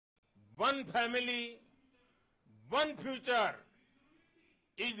one family, one future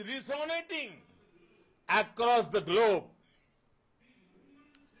is resonating across the globe.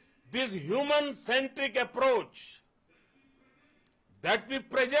 This human-centric approach that we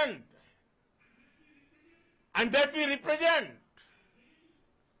present and that we represent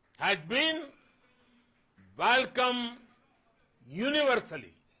has been welcomed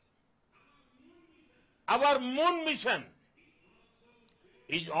universally. Our moon mission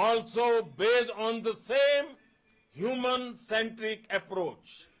is also based on the same human-centric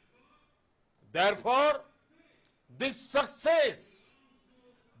approach. Therefore, this success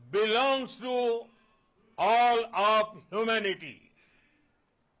belongs to all of humanity,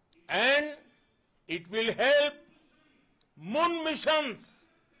 and it will help moon missions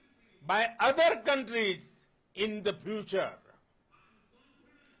by other countries in the future.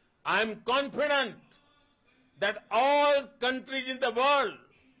 I am confident that all countries in the world,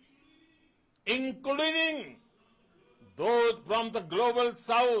 including those from the global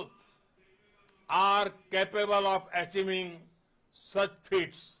south, are capable of achieving such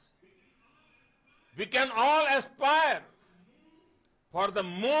feats. We can all aspire for the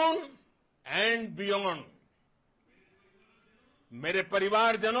moon and beyond. मेरे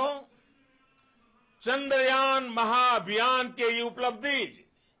परिवारजनों, चंद्रयान महाअभियान के ये उपलब्धि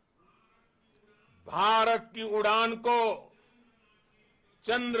भारत की उड़ान को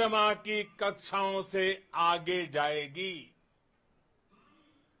चंद्रमा की कक्षाओं से आगे जाएगी।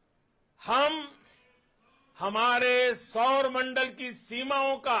 हम हमारे सौर मंडल की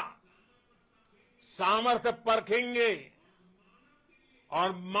सीमाओं का सामर्थ्य परखेंगे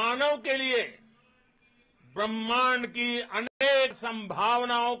और मानव के लिए ब्रह्मांड की अनेक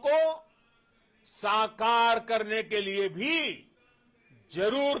संभावनाओं को साकार करने के लिए भी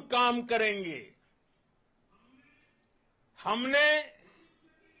जरूर काम करेंगे। हमने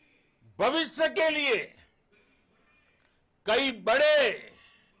भविष्य के लिए कई बड़े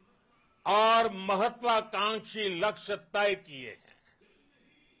और महत्वाकांक्षी लक्ष्य तय किए हैं।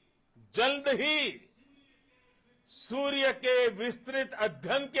 जल्द ही सूर्य के विस्तृत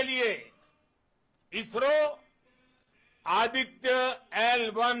अध्ययन के लिए ISRO Aditya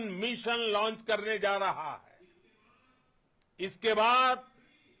L1 mission launch करने जा रहा है। इसके बाद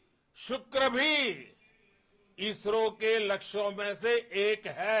शुक्र भी इसरो के लक्ष्यों में से एक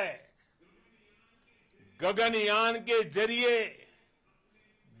है। गगनयान के जरिए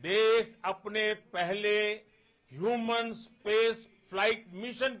देश अपने पहले ह्यूमन स्पेस फ्लाइट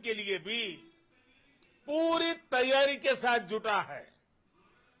मिशन के लिए भी पूरी तैयारी के साथ जुटा है।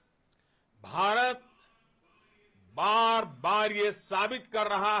 भारत बार बार ये साबित कर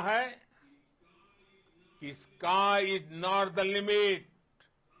रहा है कि sky is not the limit.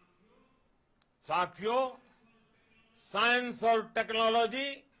 साथियों, साइंस और टेक्नोलॉजी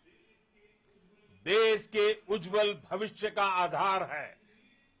देश के उज्जवल भविष्य का आधार है।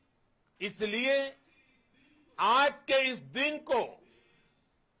 इसलिए आज के इस दिन को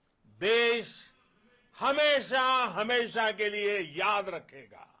देश हमेशा हमेशा के लिए याद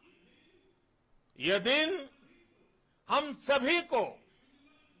रखेगा। यह दिन हम सभी को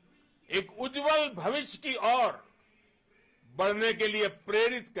एक उज्जवल भविष्य की ओर बढ़ने के लिए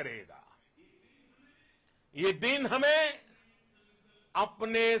प्रेरित करेगा। ये दिन हमें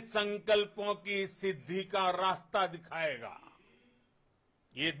अपने संकल्पों की सिद्धि का रास्ता दिखाएगा।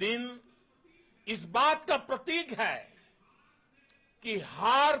 ये दिन इस बात का प्रतीक है कि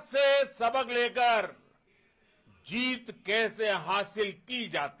हार से सबक लेकर जीत कैसे हासिल की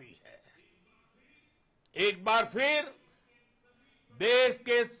जाती है। एक बार फिर देश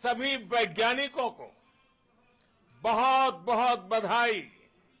के सभी वैज्ञानिकों को बहुत बहुत बधाई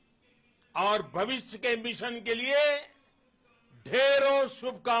और भविष्य के मिशन के लिए ढेरों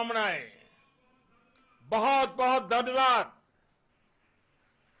शुभकामनाएं। बहुत बहुत धन्यवाद।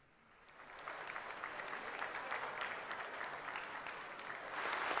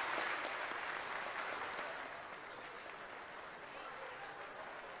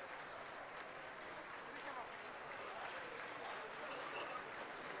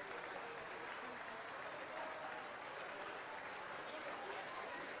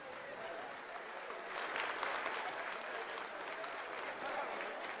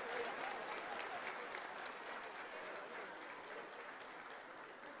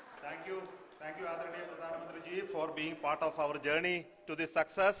 Thank you, Adharaniya Pradhan Mantri ji, for being part of our journey to this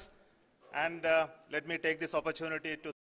success. And let me take this opportunity to